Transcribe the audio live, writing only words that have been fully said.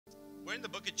We're in the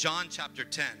book of John chapter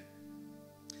 10.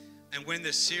 And we're in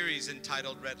this series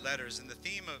entitled Red Letters. And the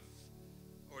theme of,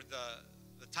 or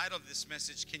the title of this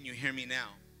message, Can You Hear Me Now?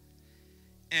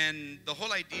 And the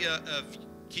whole idea of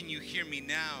can you hear me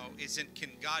now isn't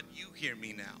can God you hear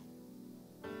me now?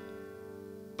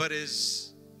 But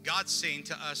is God saying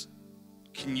to us,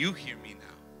 can you hear me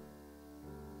now?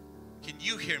 Can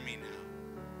you hear me now?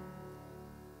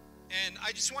 And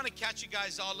I just want to catch you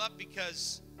guys all up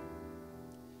because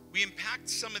we unpacked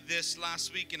some of this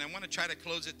last week, and I want to try to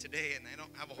close it today, and I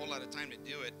don't have a whole lot of time to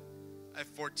do it. I have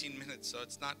 14 minutes, so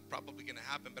it's not probably going to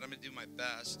happen, but I'm going to do my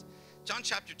best. John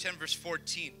chapter 10, verse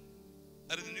 14,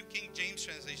 out of the New King James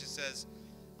translation says,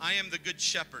 I am the good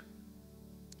shepherd,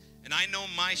 and I know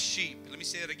my sheep. Let me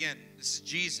say that again. This is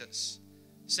Jesus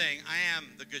saying, I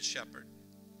am the good shepherd,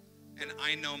 and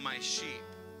I know my sheep.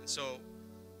 And so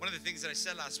one of the things that I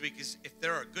said last week is if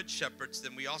there are good shepherds,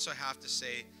 then we also have to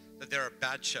say that there are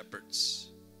bad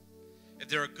shepherds. If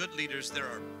there are good leaders, there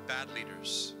are bad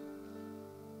leaders.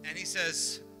 And he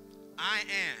says, I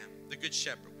am the good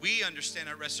shepherd. We understand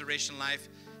at Restoration Life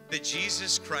that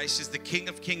Jesus Christ is the King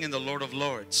of Kings and the Lord of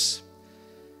Lords.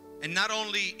 And not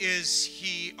only is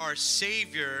he our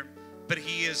Savior, but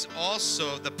he is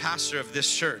also the pastor of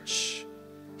this church.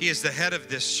 He is the head of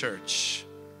this church.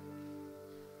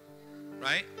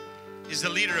 Right? He's the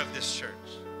leader of this church.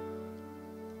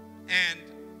 And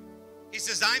he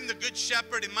says, I'm the good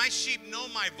shepherd and my sheep know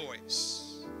my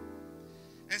voice.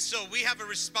 And so we have a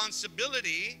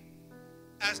responsibility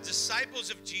as disciples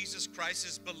of Jesus Christ,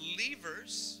 as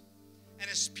believers,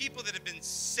 and as people that have been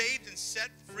saved and set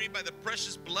free by the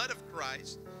precious blood of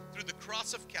Christ through the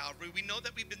cross of Calvary. We know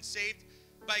that we've been saved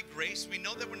by grace. We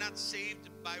know that we're not saved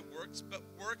by works, but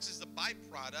works is the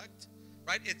byproduct,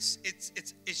 right?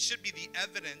 It should be the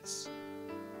evidence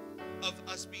of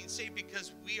us being saved,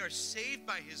 because we are saved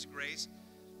by his grace.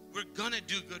 We're gonna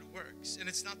do good works, and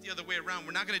it's not the other way around.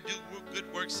 We're not gonna do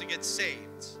good works to get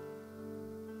saved.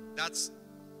 That's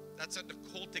an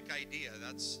occultic idea.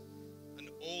 That's an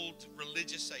old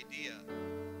religious idea.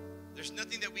 There's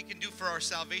nothing that we can do for our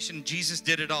salvation. Jesus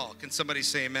did it all. Can somebody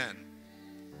say amen?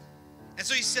 And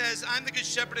so he says, I'm the good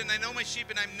shepherd and I know my sheep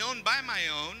and I'm known by my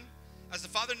own. As the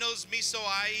Father knows me, so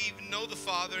I even know the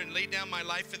Father and lay down my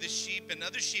life for the sheep. And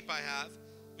other sheep I have,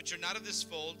 which are not of this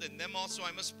fold, and them also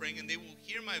I must bring, and they will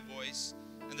hear my voice,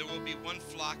 and there will be one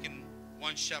flock and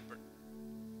one shepherd.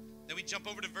 Then we jump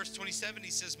over to verse 27.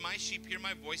 He says, my sheep hear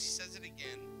my voice. He says it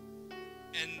again.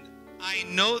 And I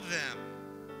know them,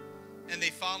 and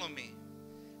they follow me.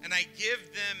 And I give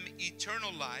them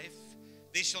eternal life.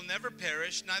 They shall never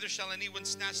perish, neither shall anyone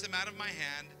snatch them out of my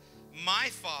hand. My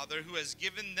Father, who has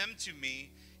given them to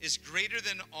me, is greater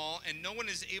than all, and no one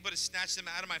is able to snatch them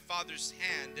out of my Father's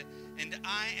hand. And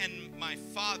I and my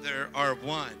Father are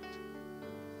one.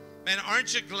 Man,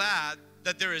 aren't you glad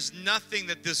that there is nothing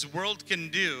that this world can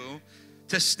do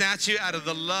to snatch you out of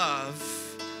the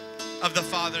love of the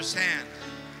Father's hand?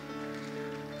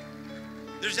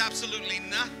 There's absolutely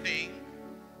nothing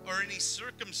or any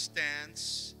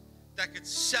circumstance that could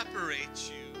separate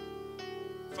you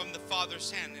from the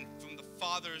Father's hand and from the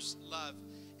Father's love.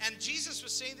 And Jesus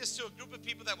was saying this to a group of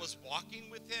people that was walking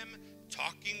with him,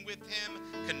 talking with him,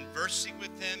 conversing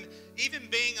with him, even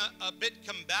being a bit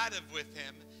combative with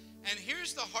him. And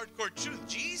here's the hardcore truth.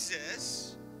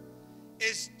 Jesus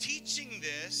is teaching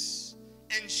this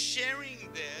and sharing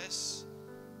this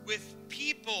with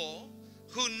people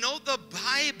who know the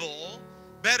Bible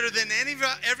better than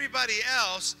everybody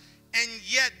else, and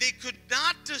yet they could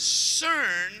not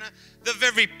discern the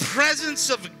very presence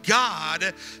of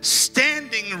God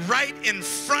standing right in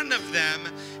front of them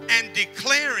and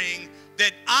declaring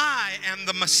that I am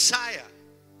the Messiah.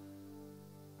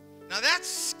 Now that's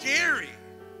scary.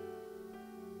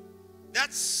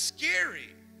 That's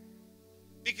scary.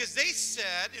 Because they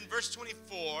said in verse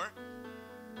 24,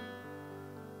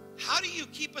 how do you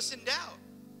keep us in doubt?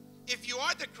 If you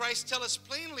are the Christ, tell us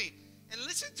plainly. And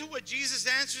listen to what Jesus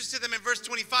answers to them in verse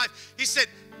 25. He said,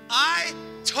 I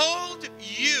told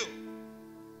you,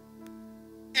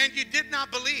 and you did not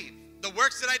believe. The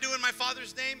works that I do in my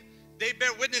Father's name, they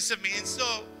bear witness of me. And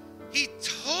so he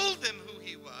told them who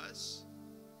he was.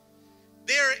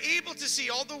 They are able to see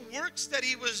all the works that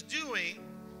he was doing,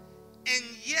 and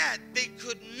yet they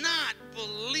could not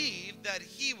believe that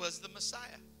he was the Messiah.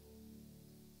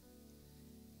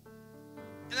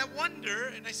 And I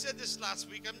wonder, and I said this last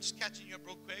week, I'm just catching you up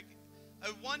real quick.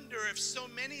 I wonder if so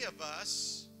many of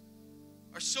us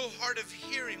are so hard of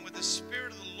hearing what the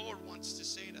Spirit of the Lord wants to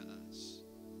say to us.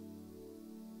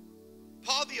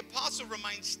 Paul the Apostle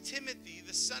reminds Timothy,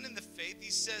 the son in the faith,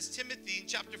 he says, Timothy, in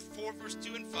chapter 4, verse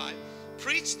 2 and 5,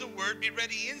 preach the word, be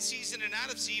ready in season and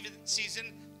out of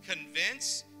season,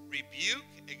 convince, rebuke,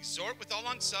 exhort with all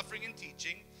long-suffering and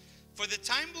teaching. For the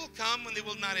time will come when they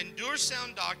will not endure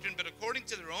sound doctrine, but according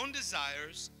to their own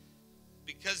desires,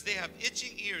 because they have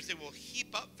itching ears, they will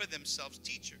heap up for themselves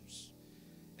teachers.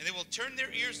 And they will turn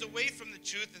their ears away from the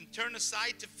truth and turn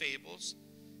aside to fables.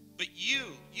 But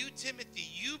you, Timothy,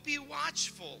 you be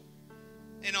watchful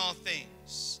in all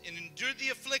things, and endure the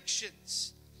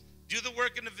afflictions. Do the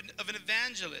work of an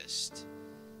evangelist,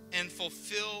 and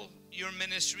fulfill your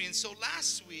ministry. And so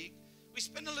last week, we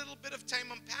spent a little bit of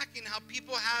time unpacking how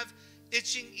people have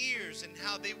itching ears and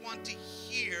how they want to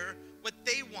hear what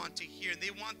they want to hear.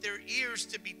 They want their ears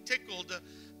to be tickled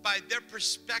by their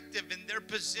perspective and their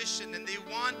position, and they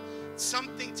want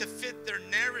something to fit their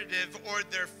narrative or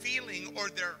their feeling or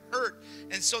their hurt.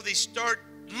 And so they start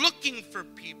looking for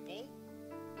people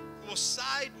who will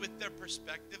side with their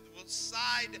perspective, will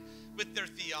side with their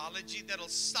theology, that'll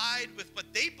side with what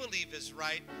they believe is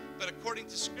right, but according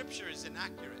to Scripture is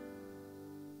inaccurate.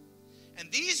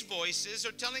 And these voices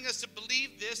are telling us to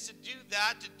believe this, to do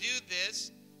that, to do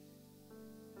this.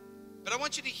 But I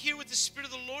want you to hear what the Spirit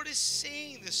of the Lord is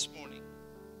saying this morning.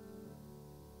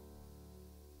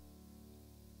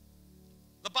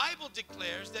 The Bible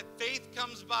declares that faith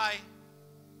comes by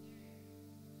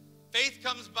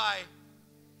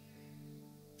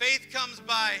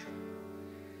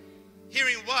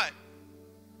hearing what?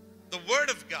 The Word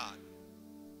of God.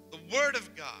 The Word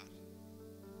of God.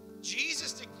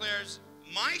 Jesus declares,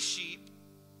 my sheep,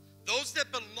 those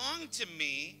that belong to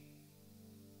me,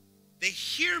 they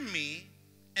hear me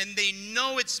and they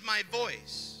know it's my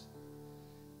voice.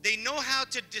 They know how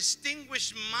to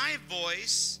distinguish my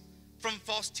voice from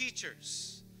false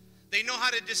teachers. They know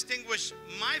how to distinguish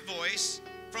my voice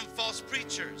from false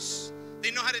preachers.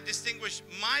 They know how to distinguish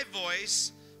my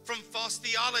voice from false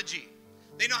theology.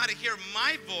 They know how to hear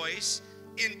my voice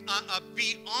in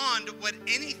beyond what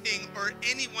anything or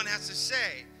anyone has to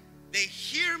say. They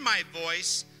hear my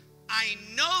voice. I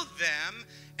know them.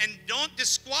 And don't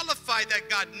disqualify that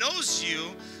God knows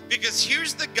you, because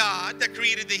here's the God that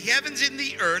created the heavens and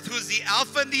the earth, who is the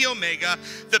Alpha and the Omega,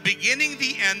 the beginning,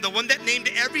 the end, the one that named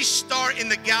every star in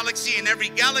the galaxy and every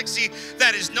galaxy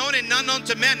that is known and unknown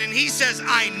to men. And he says,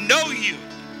 I know you.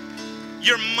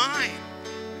 You're mine.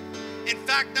 In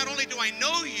fact, not only do I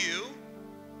know you,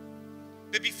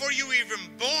 but before you were even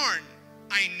born,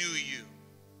 I knew you.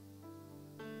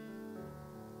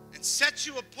 And set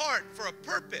you apart for a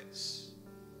purpose.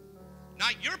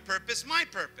 Not your purpose, my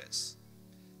purpose.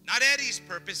 Not Eddie's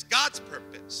purpose, God's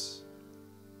purpose.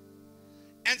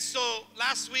 And so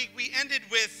last week we ended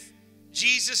with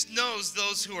Jesus knows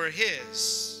those who are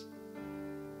his.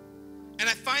 And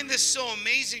I find this so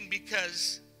amazing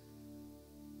because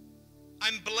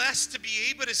I'm blessed to be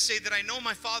able to say that I know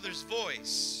my Father's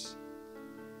voice.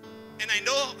 And I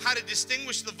know how to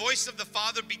distinguish the voice of the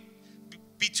Father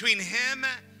between him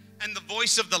and the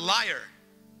voice of the liar.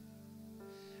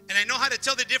 And I know how to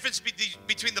tell the difference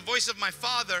between the voice of my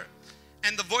Father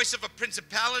and the voice of a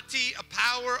principality, a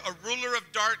power, a ruler of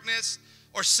darkness,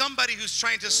 or somebody who's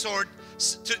trying to sow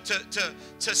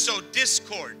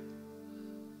discord.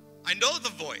 I know the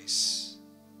voice.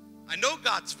 I know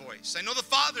God's voice. I know the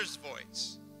Father's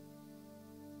voice.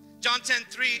 John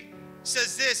 10:3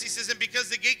 says this. He says, and because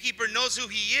the gatekeeper knows who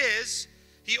he is,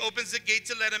 he opens the gate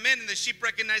to let him in, and the sheep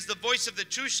recognize the voice of the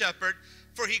true shepherd,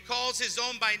 for he calls his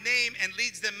own by name and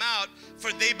leads them out,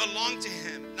 for they belong to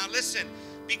him. Now listen,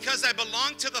 because I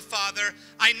belong to the Father,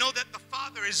 I know that the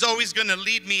Father is always going to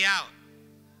lead me out.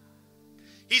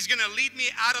 He's going to lead me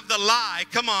out of the lie.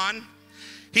 Come on.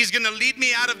 He's going to lead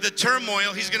me out of the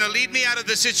turmoil. He's going to lead me out of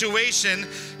the situation.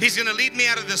 He's going to lead me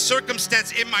out of the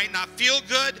circumstance. It might not feel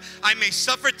good. I may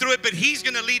suffer through it, but he's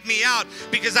going to lead me out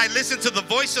because I listen to the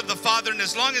voice of the Father. And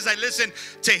as long as I listen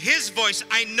to his voice,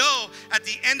 I know at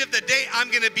the end of the day, I'm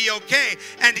going to be okay.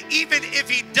 And even if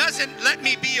he doesn't let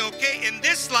me be okay in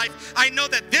this life, I know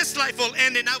that this life will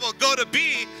end and I will go to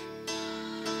be.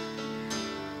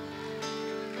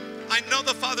 I know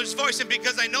the Father's voice, and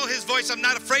because I know his voice, I'm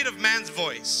not afraid of man's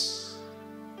voice.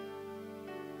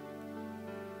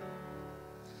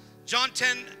 John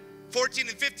 10:14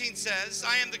 and 15 says,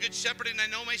 I am the good shepherd, and I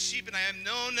know my sheep, and I am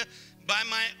known by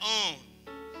my own.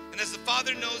 And as the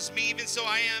Father knows me, even so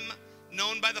I am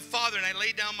known by the Father, and I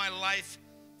lay down my life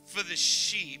for the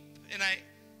sheep. And I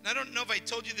don't know if I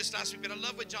told you this last week, but I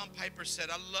love what John Piper said.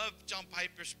 I love John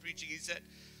Piper's preaching. He said,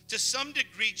 to some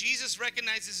degree, Jesus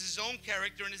recognizes his own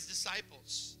character in his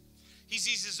disciples. He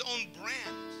sees his own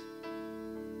brand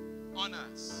on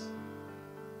us,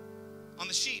 on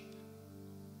the sheep.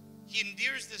 He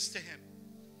endears this to him.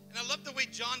 And I love the way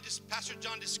Pastor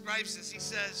John describes this. He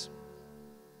says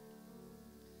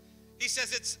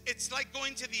it's like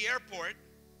going to the airport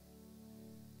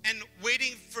and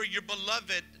waiting for your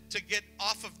beloved to get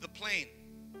off of the plane.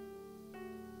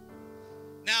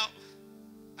 Now,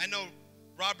 I know,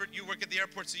 Robert, you work at the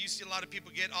airport, so you see a lot of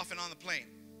people get off and on the plane.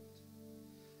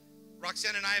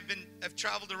 Roxanne and I have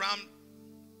traveled around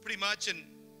pretty much, and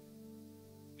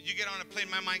when you get on a plane,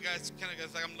 my mind goes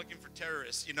like I'm looking for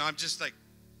terrorists. You know, I'm just like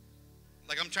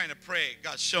I'm trying to pray,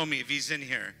 God, show me if he's in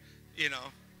here. You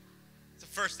know, it's the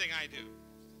first thing I do.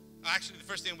 Actually, the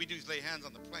first thing we do is lay hands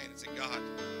on the plane and say, God,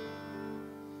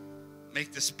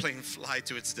 make this plane fly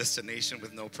to its destination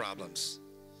with no problems.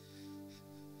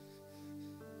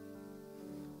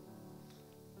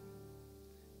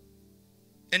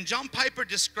 And John Piper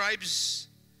describes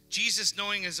Jesus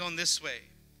knowing his own this way.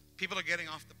 People are getting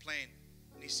off the plane,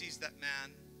 and he sees that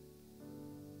man,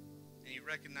 and he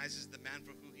recognizes the man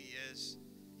for who he is.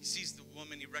 He sees the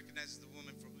woman, he recognizes the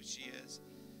woman for who she is.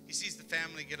 He sees the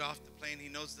family get off the plane, he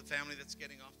knows the family that's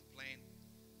getting off the plane.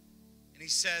 And he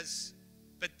says,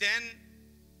 but then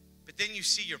you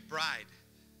see your bride.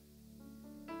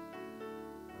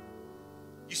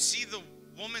 You see the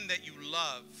woman that you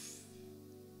love.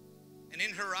 And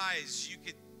in her eyes,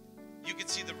 you could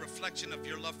see the reflection of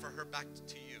your love for her back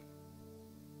to you.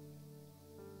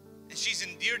 And she's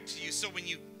endeared to you. So when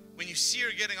you see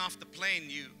her getting off the plane,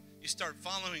 you start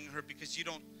following her because you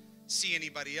don't see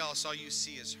anybody else. All you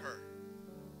see is her.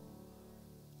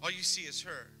 All you see is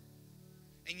her.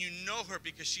 And you know her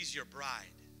because she's your bride.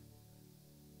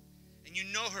 And you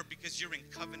know her because you're in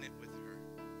covenant with her.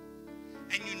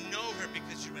 And you know her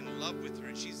because you're in love with her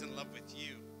and she's in love with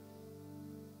you.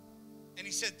 And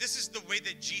he said, this is the way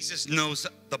that Jesus knows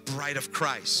the bride of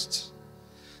Christ.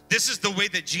 This is the way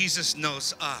that Jesus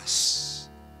knows us.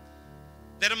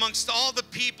 That amongst all the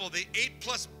people, the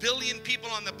 8+ billion people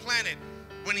on the planet,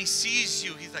 when he sees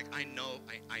you, he's like, I know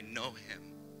him.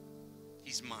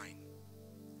 He's mine.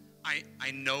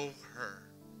 I know her.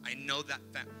 I know that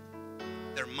family.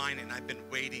 They're mine, and I've been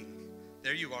waiting.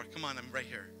 There you are. Come on, I'm right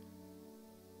here.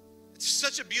 It's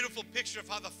such a beautiful picture of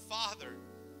how the Father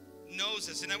knows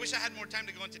us. And I wish I had more time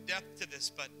to go into depth to this,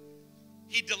 but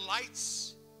he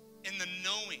delights in the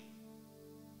knowing,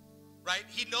 right?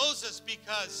 He knows us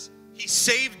because he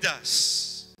saved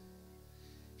us.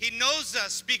 He knows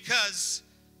us because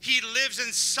he lives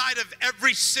inside of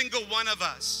every single one of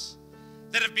us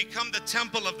that have become the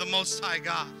temple of the Most High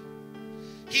God.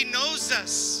 He knows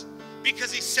us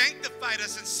because he sanctified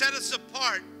us and set us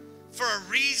apart for a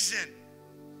reason.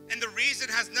 And the reason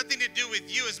has nothing to do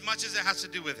with you as much as it has to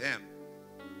do with him.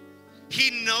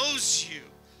 He knows you.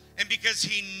 And because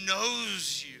he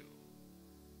knows you,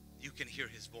 you can hear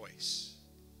his voice.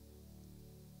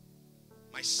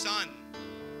 My son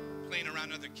playing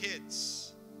around other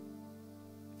kids.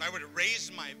 If I were to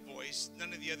raise my voice,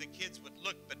 none of the other kids would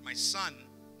look, but my son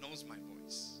knows my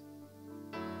voice.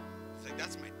 It's like,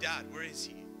 that's my dad. Where is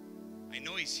he? I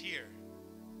know he's here.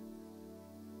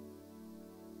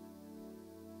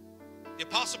 The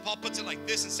Apostle Paul puts it like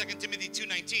this in 2 Timothy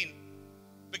 2:19.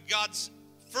 But God's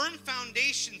firm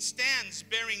foundation stands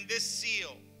bearing this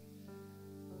seal.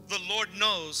 The Lord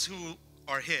knows who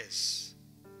are his.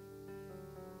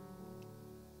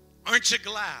 Aren't you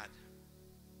glad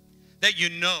that you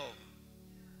know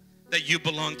that you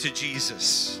belong to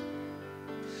Jesus?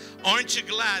 Aren't you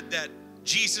glad that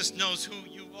Jesus knows who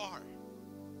you are?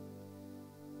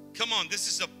 Come on, this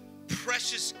is a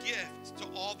precious gift to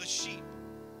all the sheep.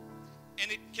 And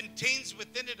it contains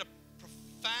within it a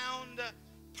profound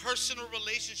personal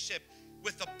relationship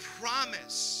with a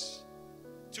promise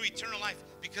to eternal life.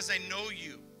 Because I know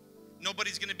you,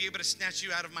 nobody's going to be able to snatch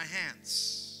you out of my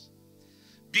hands.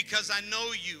 Because I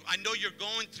know you, I know you're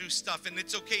going through stuff, and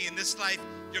it's okay. In this life,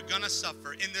 you're going to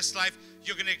suffer. In this life,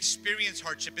 you're going to experience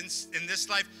hardship. In this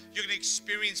life, you're going to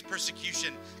experience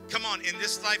persecution. Come on, in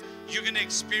this life, you're going to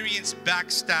experience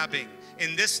backstabbing.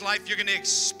 In this life, you're going to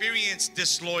experience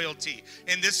disloyalty.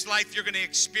 In this life, you're going to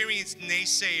experience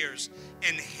naysayers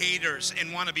and haters and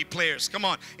wannabe players. Come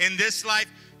on. In this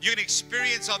life, you're going to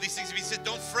experience all these things. If he said,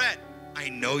 don't fret, I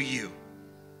know you.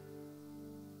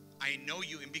 I know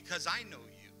you. And because I know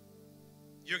you,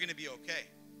 you're going to be okay.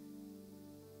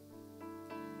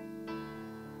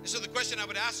 And so the question I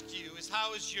would ask you is,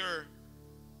 how is your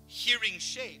hearing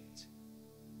shaped?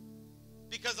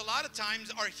 Because a lot of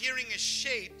times our hearing is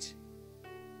shaped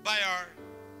by our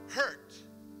hurt.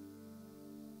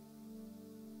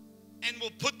 And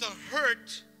we'll put the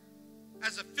hurt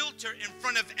as a filter in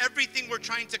front of everything we're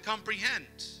trying to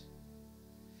comprehend.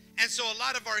 And so a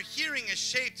lot of our hearing is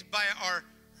shaped by our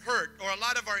hurt, or a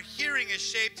lot of our hearing is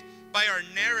shaped by our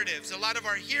narratives. A lot of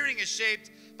our hearing is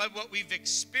shaped by what we've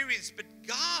experienced. But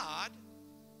God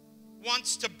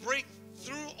wants to break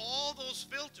through all those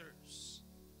filters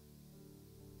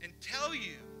and tell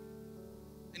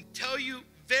you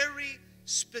very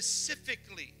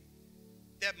specifically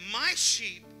that my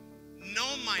sheep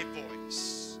know my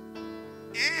voice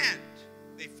and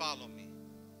they follow me.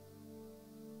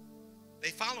 They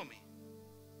follow me.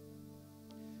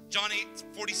 John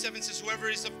 8:47 says, whoever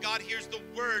is of God hears the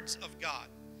words of God.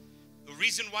 The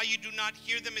reason why you do not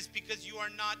hear them is because you are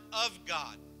not of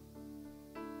God.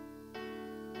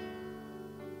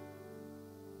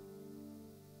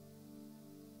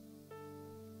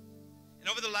 And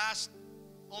over the last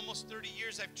almost 30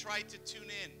 years, I've tried to tune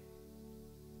in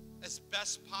as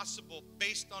best possible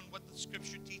based on what the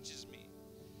scripture teaches me.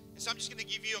 And so I'm just going to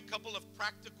give you a couple of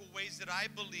practical ways that I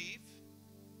believe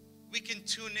we can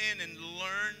tune in and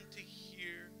learn to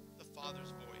hear the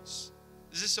Father's voice.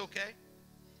 Is this okay?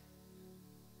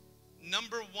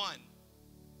 Number one,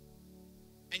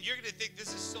 and you're going to think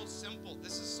this is so simple,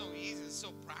 this is so easy, this is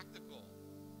so practical,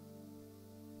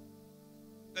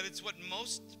 but it's what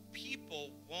most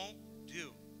people won't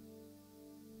do.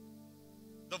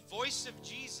 The voice of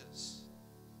Jesus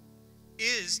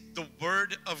is the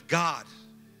Word of God.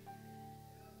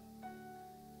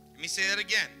 Let me say that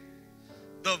again.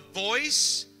 The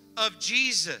voice of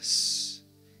Jesus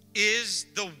is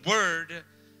the Word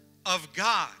of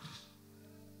God.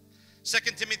 2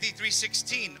 Timothy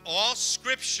 3:16, all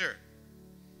Scripture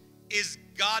is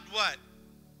God what?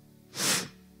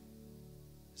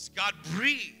 It's God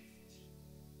breathed.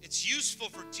 It's useful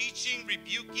for teaching,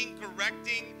 rebuking,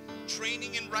 correcting,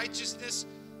 training in righteousness,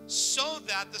 so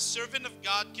that the servant of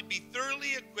God can be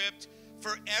thoroughly equipped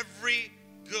for every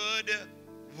good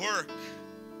work.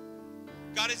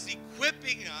 God is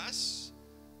equipping us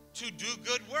to do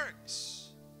good works.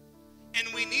 And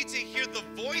we need to hear the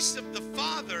voice of the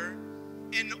Father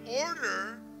in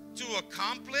order to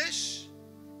accomplish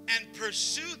and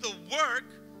pursue the work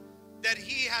that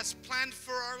He has planned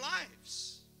for our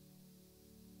lives.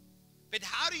 But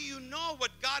how do you know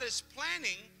what God is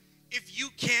planning if you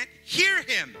can't hear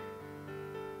Him?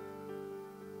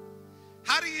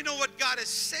 How do you know what God is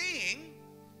saying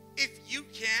if you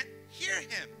can't hear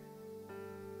Him?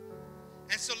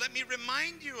 And so let me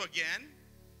remind you again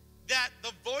that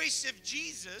the voice of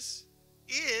Jesus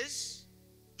is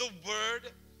the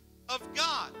Word of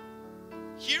God.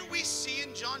 Here we see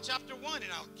in John chapter 1,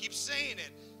 and I'll keep saying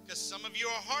it because some of you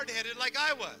are hard-headed like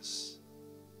I was.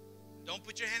 Don't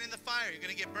put your hand in the fire. You're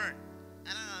going to get burned. I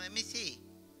don't know. Let me see.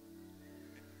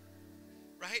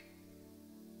 Right?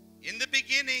 In the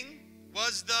beginning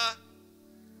was the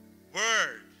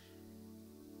Word.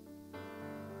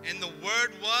 And the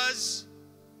Word was,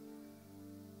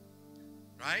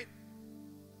 right?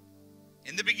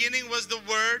 In the beginning was the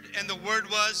Word, and the Word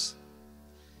was.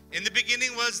 In the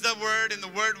beginning was the Word, and the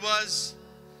Word was.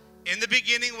 In the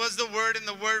beginning was the Word, and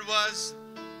the Word was.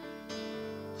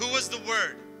 Who was the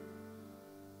Word?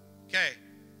 Okay.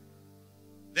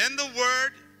 Then the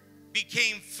Word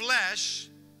became flesh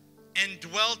and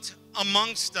dwelt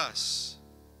amongst us.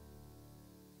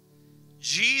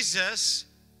 Jesus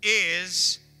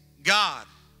is God.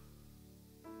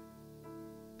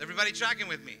 Everybody tracking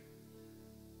with me?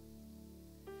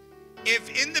 If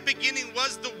in the beginning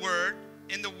was the Word,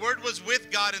 and the Word was with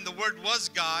God, and the Word was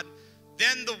God,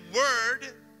 then the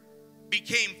Word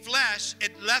became flesh.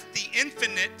 It left the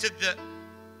infinite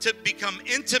to become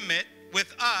intimate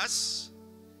with us.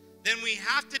 Then we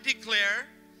have to declare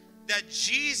that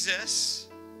Jesus,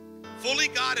 fully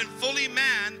God and fully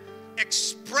man,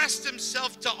 expressed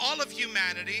Himself to all of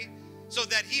humanity so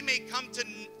that they may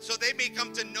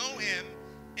come to know Him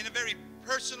in a very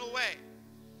personal way.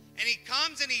 And He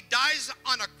comes and He dies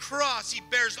on a cross. He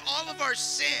bears all of our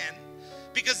sin,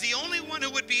 because the only one who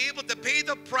would be able to pay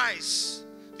the price,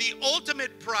 the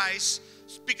ultimate price,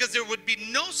 because there would be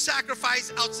no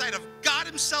sacrifice outside of God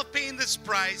Himself paying this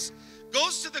price,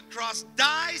 goes to the cross,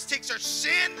 dies, takes our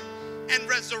sin, and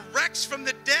resurrects from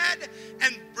the dead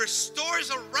and restores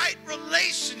a right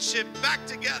relationship back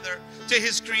together to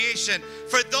His creation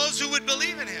for those who would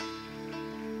believe in Him.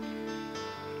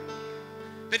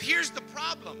 But here's the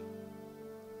problem.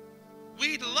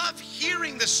 We love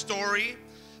hearing the story,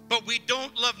 but we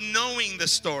don't love knowing the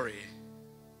story.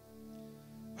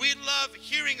 We love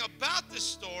hearing about the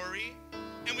story,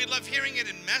 and we love hearing it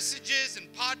in messages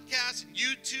and podcasts and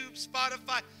YouTube,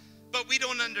 Spotify, but we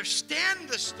don't understand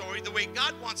the story the way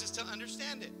God wants us to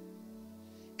understand it.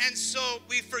 And so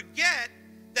we forget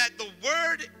that the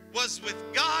Word was with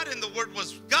God, and the Word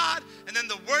was God, and then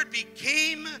the Word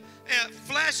became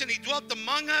flesh, and He dwelt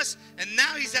among us, and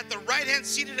now He's at the right hand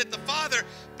seated at the Father.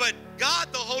 But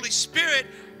God, the Holy Spirit,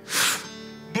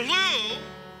 blew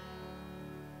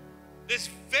this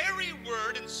very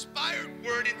word, inspired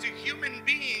word, into human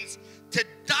beings to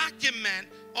document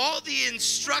all the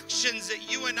instructions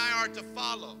that you and I are to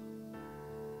follow.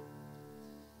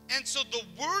 And so the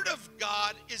Word of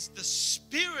God is the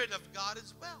Spirit of God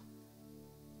as well.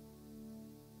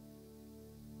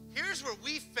 Here's where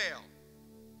we fail.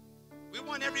 We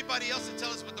want everybody else to tell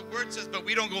us what the Word says, but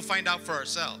we don't go find out for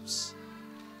ourselves.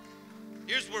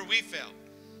 Here's where we fail.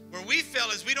 Where we fail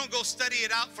is we don't go study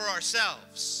it out for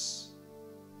ourselves.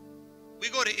 We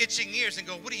go to itching ears and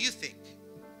go, what do you think?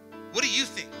 What do you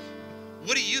think?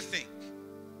 What do you think?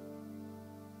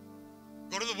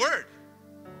 Go to the Word.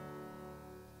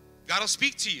 God will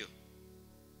speak to you.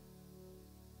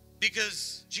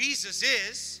 Because Jesus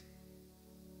is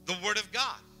the Word of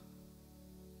God.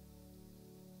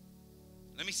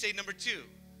 Let me say number two.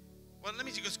 Well, let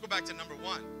me just go back to number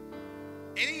one.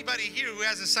 Anybody here who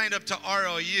hasn't signed up to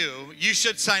RLU, you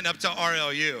should sign up to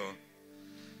RLU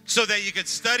so that you could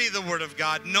study the Word of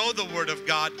God, know the Word of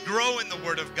God, grow in the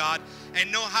Word of God,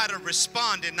 and know how to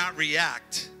respond and not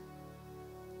react.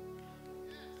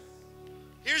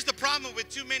 Here's the problem with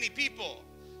too many people.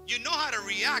 You know how to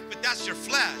react, but that's your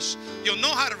flesh. You'll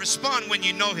know how to respond when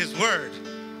you know His Word.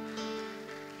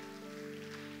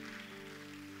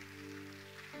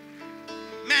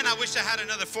 Man, I wish I had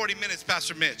another 40 minutes,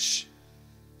 Pastor Mitch,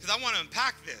 because I want to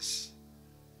unpack this.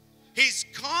 He's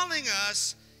calling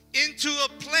us into a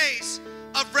place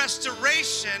of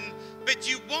restoration, but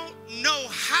you won't know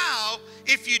how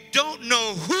if you don't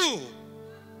know who.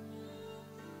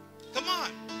 Come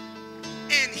on.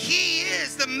 And He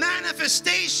is the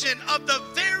manifestation of the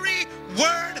very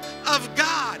Word of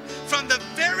God from the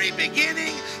very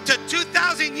beginning to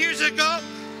 2,000 years ago.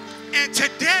 And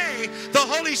today, the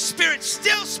Holy Spirit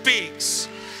still speaks.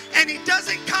 And He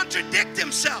doesn't contradict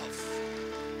Himself.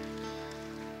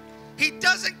 He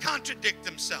doesn't contradict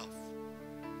Himself.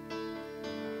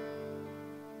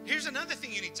 Here's another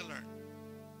thing you need to learn.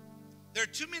 There are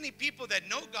too many people that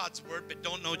know God's Word but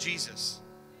don't know Jesus.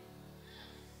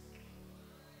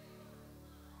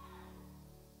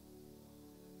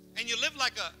 And you live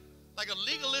like a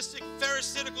legalistic,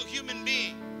 pharisaical human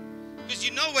being. Because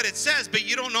you know what it says, but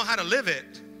you don't know how to live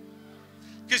it.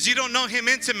 Because you don't know Him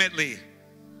intimately.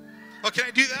 Oh, can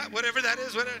I do that? Whatever that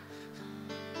is. Whatever.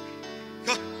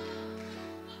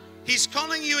 He's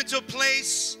calling you into a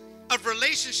place of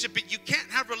relationship, but you can't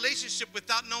have relationship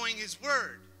without knowing His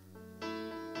Word.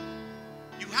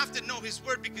 You have to know His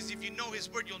Word, because if you know His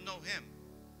Word, you'll know Him.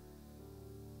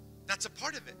 That's a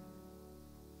part of it.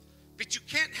 But you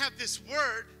can't have this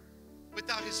Word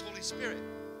without His Holy Spirit.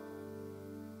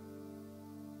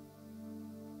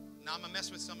 Now I'm going to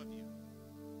mess with some of you.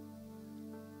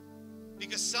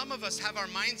 Because some of us have our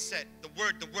mindset, the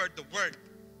Word,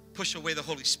 push away the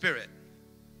Holy Spirit.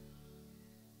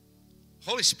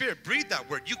 Holy Spirit, breathe that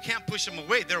Word. You can't push them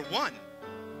away. They're one.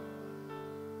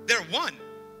 They're one.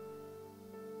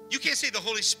 You can't say the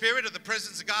Holy Spirit or the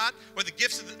presence of God or the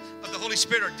gifts of the Holy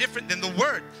Spirit are different than the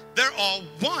Word. They're all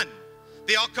one.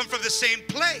 They all come from the same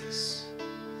place.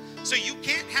 So you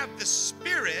can't have the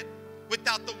Spirit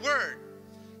without the Word.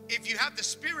 If you have the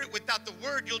Spirit without the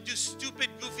Word, you'll do stupid,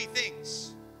 goofy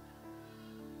things.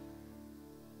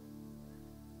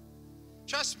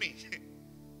 Trust me.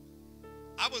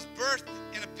 I was birthed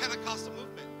in a Pentecostal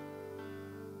movement.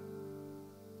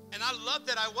 And I love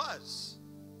that I was.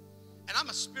 And I'm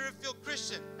a Spirit-filled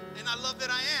Christian. And I love that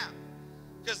I am.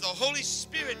 Because the Holy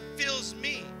Spirit fills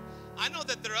me. I know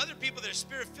that there are other people that are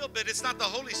Spirit-filled, but it's not the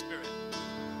Holy Spirit.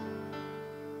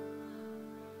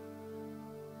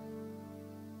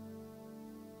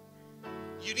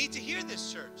 You need to hear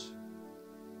this, church.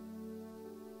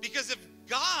 Because if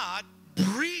God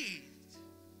breathed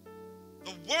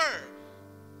the Word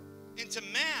into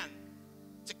man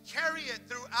to carry it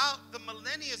throughout the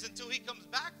millennia until He comes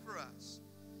back for us,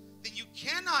 then you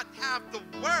cannot have the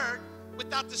Word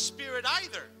without the Spirit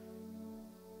either.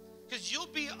 Because you'll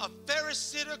be a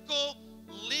pharisaical,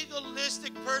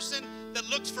 legalistic person that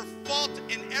looks for fault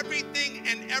in everything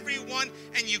and everyone,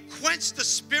 and you quench the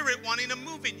Spirit wanting to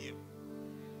move in you.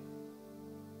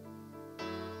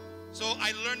 So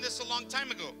I learned this a long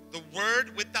time ago. The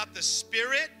Word without the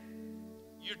Spirit,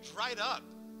 you're dried up.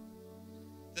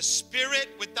 The Spirit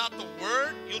without the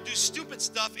Word, you'll do stupid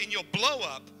stuff and you'll blow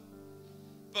up.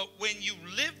 But when you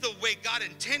live the way God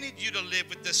intended you to live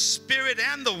with the Spirit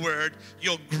and the Word,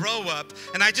 you'll grow up.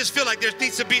 And I just feel like there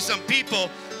needs to be some people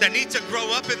that need to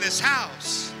grow up in this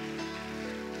house.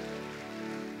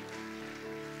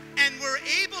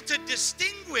 able to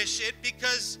distinguish it,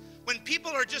 because when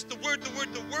people are just the word,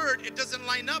 it doesn't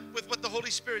line up with what the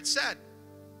Holy Spirit said.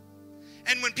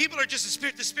 And when people are just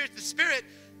the Spirit,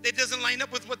 it doesn't line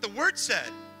up with what the Word said.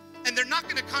 And they're not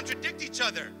going to contradict each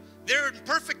other. They're in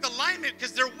perfect alignment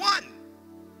because they're one.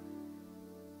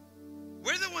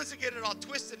 We're the ones that get it all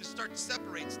twisted and start to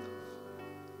separate stuff.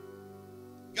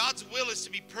 God's will is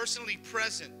to be personally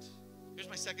present. Here's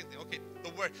my second thing. Okay, the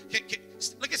Word.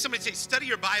 Look at somebody and say, study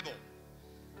your Bible.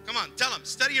 Come on, tell them,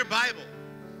 study your Bible.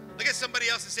 Look at somebody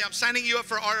else and say, I'm signing you up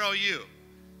for ROU.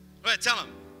 Go ahead, tell them.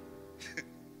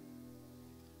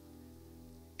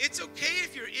 It's okay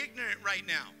if you're ignorant right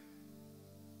now.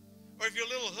 Or if you're a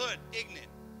little hood, ignorant.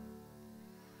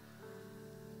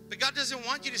 But God doesn't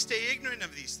want you to stay ignorant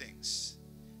of these things.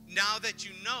 Now that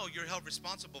you know, you're held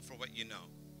responsible for what you know.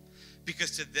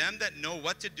 Because to them that know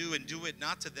what to do and do it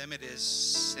not, to them it is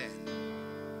sin.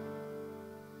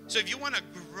 So if you want to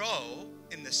grow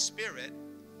in the Spirit,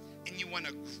 and you want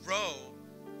to grow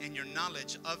in your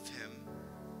knowledge of Him,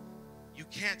 you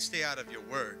can't stay out of your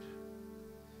Word.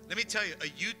 Let me tell you, a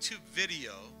YouTube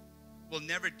video will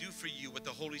never do for you what the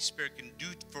Holy Spirit can do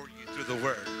for you through the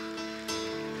Word.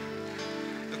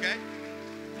 Okay?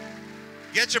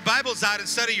 Get your Bibles out and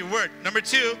study your Word. Number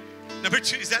two,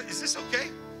 is this okay?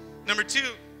 Number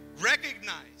two,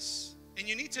 recognize, and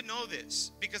you need to know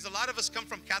this, because a lot of us come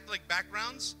from Catholic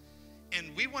backgrounds,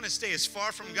 and we want to stay as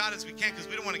far from God as we can because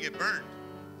we don't want to get burned.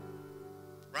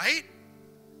 Right?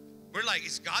 We're like,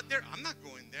 is God there? I'm not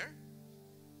going there.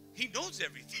 He knows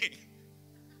everything.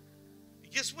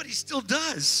 Guess what? He still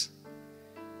does.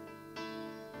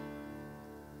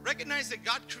 Recognize that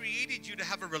God created you to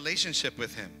have a relationship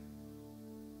with Him.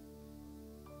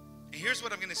 And here's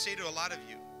what I'm going to say to a lot of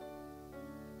you.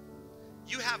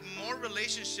 You have more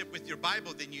relationship with your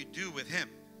Bible than you do with Him.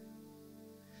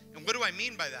 And what do I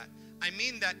mean by that? I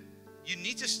mean that you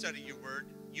need to study your Word.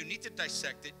 You need to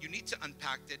dissect it. You need to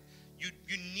unpack it.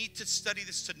 You need to study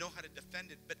this to know how to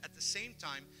defend it. But at the same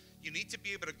time, you need to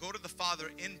be able to go to the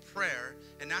Father in prayer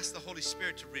and ask the Holy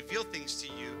Spirit to reveal things to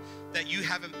you that you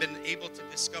haven't been able to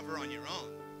discover on your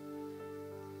own.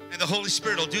 And the Holy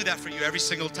Spirit will do that for you every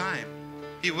single time.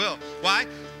 He will. Why?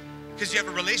 Because you have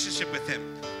a relationship with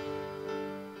Him.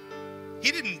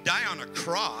 He didn't die on a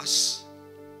cross.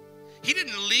 He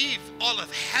didn't leave all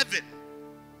of heaven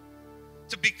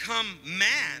to become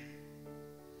man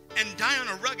and die on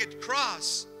a rugged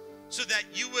cross so that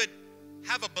you would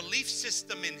have a belief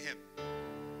system in Him,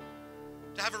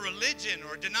 to have a religion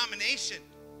or a denomination.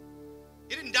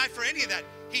 He didn't die for any of that.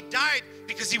 He died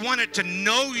because He wanted to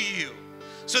know you,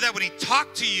 so that when He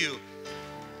talked to you,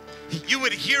 you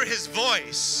would hear His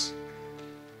voice.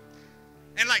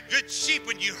 And like good sheep,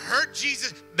 when you heard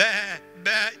Jesus, bah,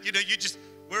 bah, you just,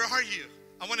 where are you?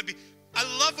 I want to be. I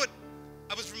love what,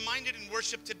 I was reminded in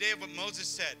worship today of what Moses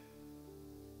said.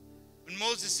 When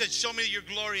Moses said, show me your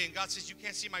glory, and God says, you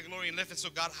can't see my glory and lift it, so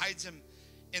God hides him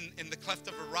in the cleft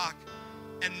of a rock.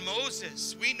 And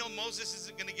Moses, we know Moses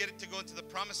isn't going to get it to go into the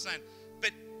promised land,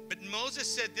 but Moses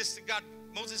said this to God.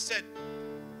 Moses said,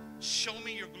 show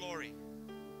me your glory,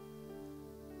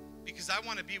 because I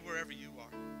want to be wherever you are.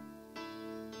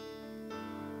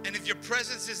 And if your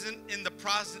presence isn't in the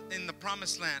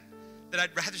promised land, then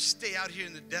I'd rather stay out here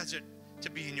in the desert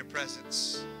to be in your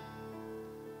presence.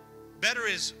 Better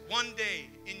is one day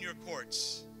in your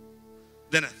courts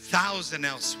than 1,000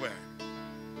 elsewhere.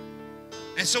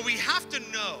 And so we have to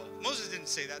know, Moses didn't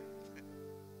say that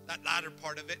latter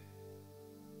part of it,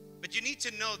 but you need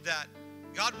to know that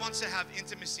God wants to have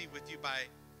intimacy with you by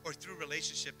or through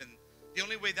relationship, and the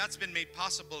only way that's been made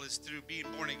possible is through being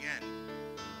born again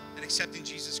and accepting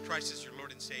Jesus Christ as your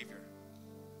Lord and Savior.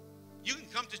 You can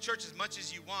come to church as much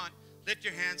as you want, lift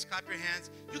your hands, clap your hands.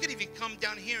 You can even come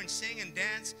down here and sing and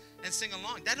dance and sing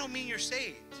along. That don't mean you're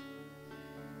saved.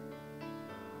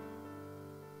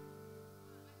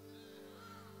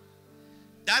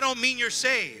 That don't mean you're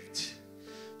saved.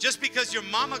 Just because your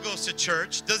mama goes to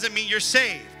church doesn't mean you're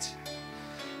saved.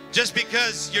 Just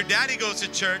because your daddy goes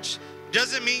to church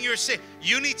doesn't mean you're saved.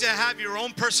 You need to have your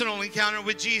own personal encounter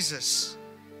with Jesus.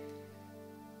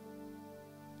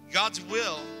 God's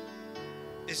will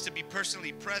is to be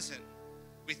personally present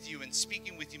with you and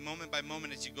speaking with you moment by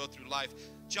moment as you go through life.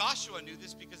 Joshua knew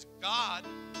this because God,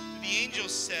 the angel,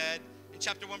 said in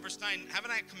chapter 1 verse 9,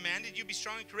 haven't I commanded you, be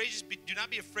strong and courageous, do not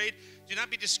be afraid, do not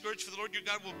be discouraged, for the Lord your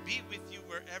God will be with you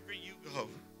wherever you go.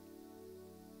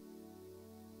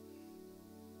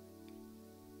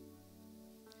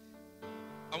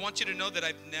 I want you to know that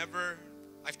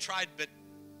I've tried, but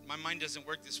my mind doesn't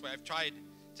work this way. I've tried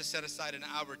to set aside an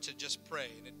hour to just pray,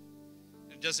 and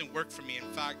it doesn't work for me.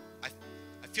 In fact, I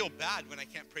feel bad when I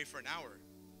can't pray for an hour.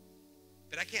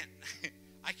 But I can't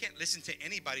I can't listen to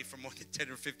anybody for more than 10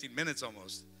 or 15 minutes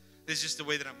almost. This is just the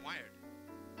way that I'm wired.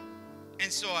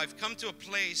 And so I've come to a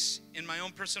place in my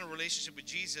own personal relationship with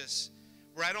Jesus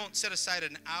where I don't set aside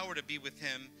an hour to be with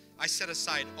him. I set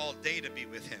aside all day to be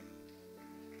with him.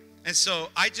 And so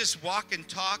I just walk and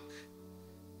talk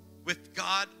with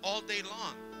God all day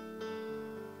long.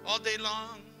 All day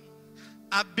long,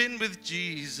 I've been with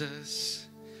Jesus.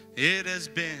 It has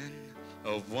been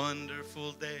a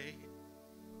wonderful day.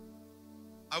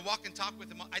 I walk and talk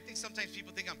with him. I think sometimes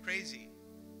people think I'm crazy.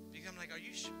 Because I'm like, are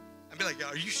you sure? I'd be like,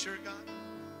 are you sure, God?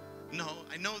 No,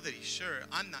 I know that he's sure.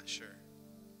 I'm not sure.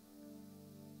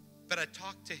 But I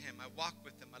talk to him. I walk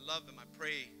with him. I love him. I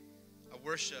pray. I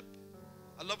worship.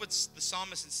 I love what the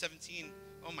psalmist in 17,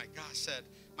 oh my gosh, said.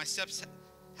 My steps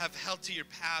have held to your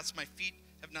paths. My feet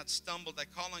have not stumbled. I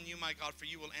call on you, my God, for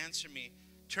you will answer me.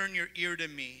 Turn your ear to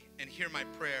me and hear my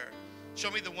prayer.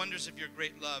 Show me the wonders of your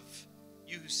great love,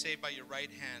 you who save by your right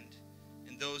hand,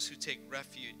 and those who take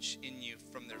refuge in you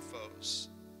from their foes.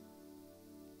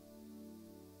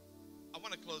 I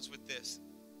want to close with this.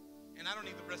 And I don't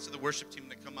need the rest of the worship team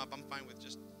to come up. I'm fine with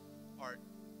just art.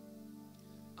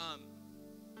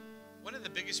 One of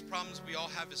the biggest problems we all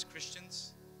have as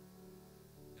Christians,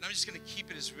 and I'm just going to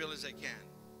keep it as real as I can.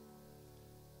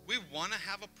 We want to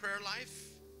have a prayer life,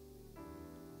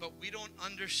 but we don't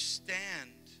understand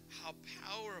how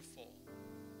powerful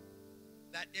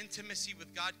that intimacy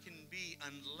with God can be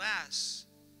unless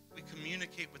we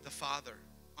communicate with the Father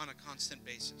on a constant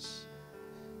basis.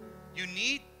 You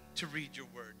need to read your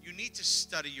word. You need to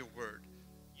study your word.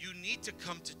 You need to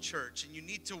come to church, and you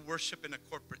need to worship in a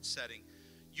corporate setting.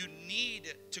 You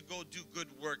need to go do good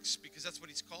works because that's what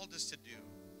he's called us to do.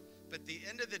 But at the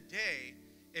end of the day,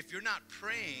 if you're not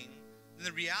praying, then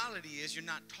the reality is you're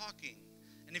not talking.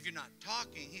 And if you're not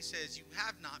talking, he says you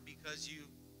have not because you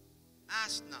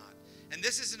ask not. And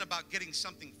this isn't about getting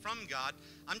something from God.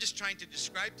 I'm just trying to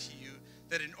describe to you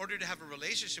that in order to have a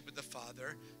relationship with the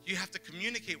Father, you have to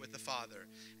communicate with the Father.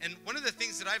 And one of the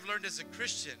things that I've learned as a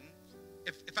Christian,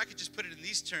 if I could just put it in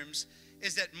these terms,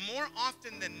 is that more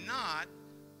often than not,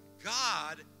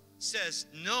 God says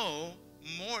no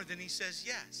more than he says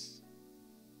yes.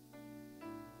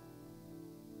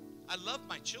 I love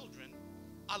my children.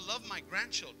 I love my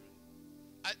grandchildren.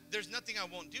 There's nothing I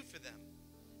won't do for them.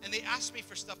 And they ask me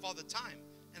for stuff all the time.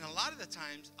 And a lot of the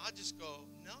times, I'll just go,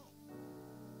 no.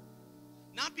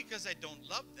 Not because I don't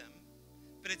love them,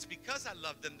 but it's because I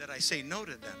love them that I say no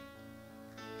to them.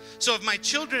 So if my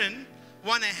children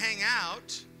want to hang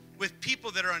out with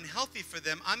people that are unhealthy for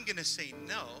them, I'm going to say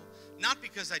no. Not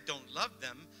because I don't love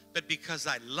them, but because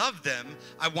I love them,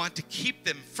 I want to keep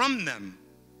them from them.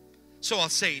 So I'll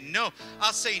say no.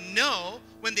 I'll say no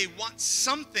when they want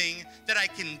something that I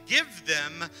can give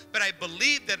them, but I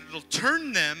believe that it'll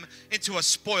turn them into a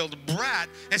spoiled brat.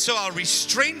 And so I'll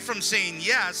refrain from saying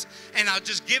yes, and I'll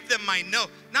just give them my no.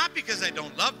 Not because I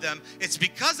don't love them, it's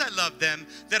because I love them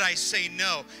that I say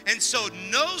no. And so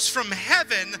no's from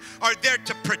heaven are there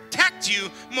to protect you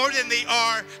more than they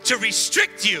are to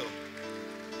restrict you.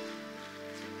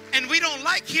 And we don't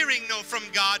like hearing no from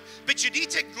God, but you need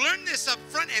to learn this up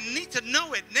front and need to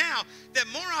know it now, that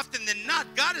more often than not,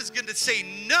 God is going to say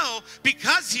no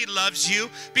because he loves you,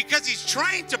 because he's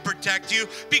trying to protect you,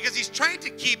 because he's trying to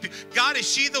keep you. God, is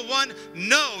she the one?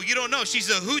 No, you don't know. She's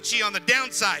a hoochie on the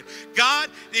downside. God,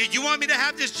 you want me to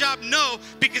have this job? No,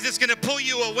 because it's going to pull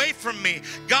you away from me.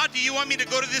 God, do you want me to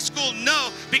go to this school? No,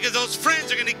 because those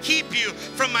friends are going to keep you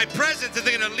from my presence and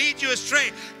they're going to lead you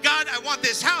astray. God, I want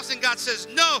this house. And God says,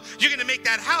 no, you're going to make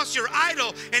that house your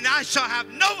idol, and I shall have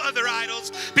no other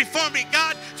idols before me.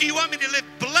 God, do you want me to live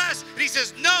blessed? And he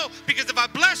says, no, because if I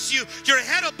bless you, your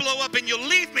head will blow up and you'll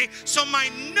leave me. So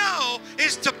my no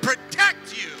is to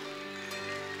protect you.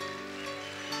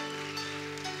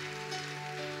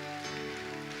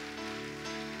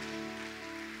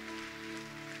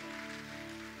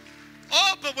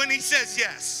 Oh, but when he says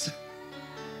yes,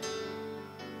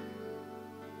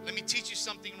 let me teach you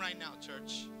something right now,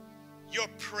 church. Your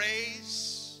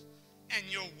praise and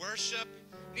your worship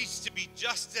needs to be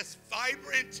just as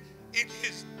vibrant in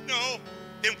his no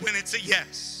than when it's a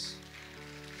yes.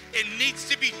 It needs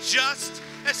to be just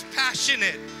as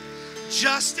passionate,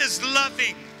 just as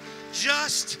loving,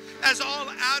 just as all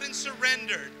out and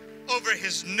surrendered over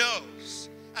his no's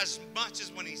as much as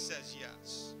when he says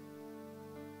yes.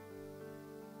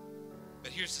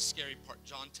 But here's the scary part,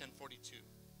 John 10:42.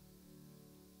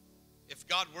 If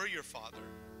God were your Father,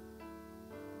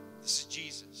 this is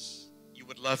Jesus, you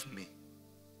would love me.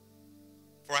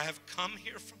 For I have come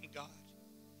here from God,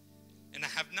 and I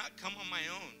have not come on my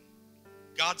own.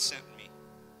 God sent me.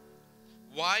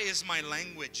 Why is my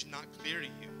language not clear to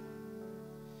you?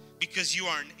 Because you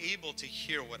are unable to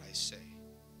hear what I say.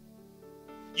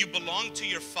 You belong to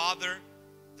your father,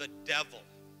 the devil.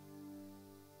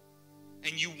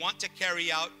 And you want to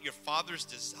carry out your father's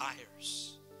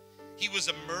desires. He was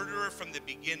a murderer from the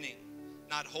beginning,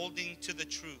 not holding to the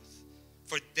truth,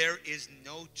 for there is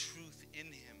no truth in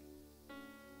him.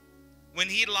 When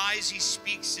he lies, he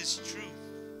speaks his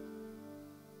truth.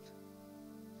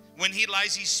 When he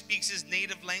lies, he speaks his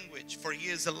native language, for he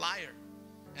is a liar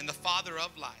and the father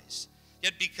of lies.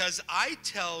 Yet because I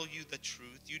tell you the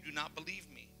truth, you do not believe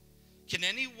me. Can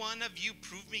any one of you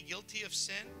prove me guilty of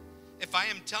sin? If I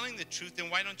am telling the truth, then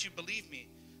why don't you believe me?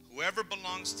 Whoever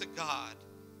belongs to God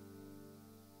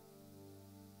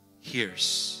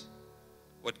hears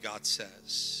what God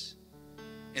says.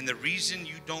 And the reason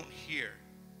you don't hear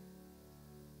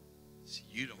is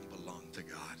you don't belong to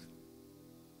God.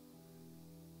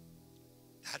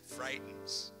 That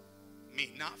frightens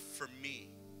me, not for me,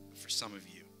 but for some of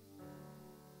you.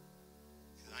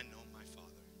 Because I know my Father.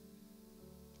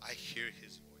 I hear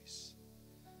his voice,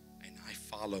 and I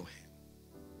follow him.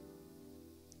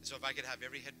 And so if I could have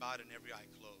every head bowed and every eye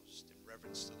closed in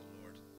reverence to the Lord.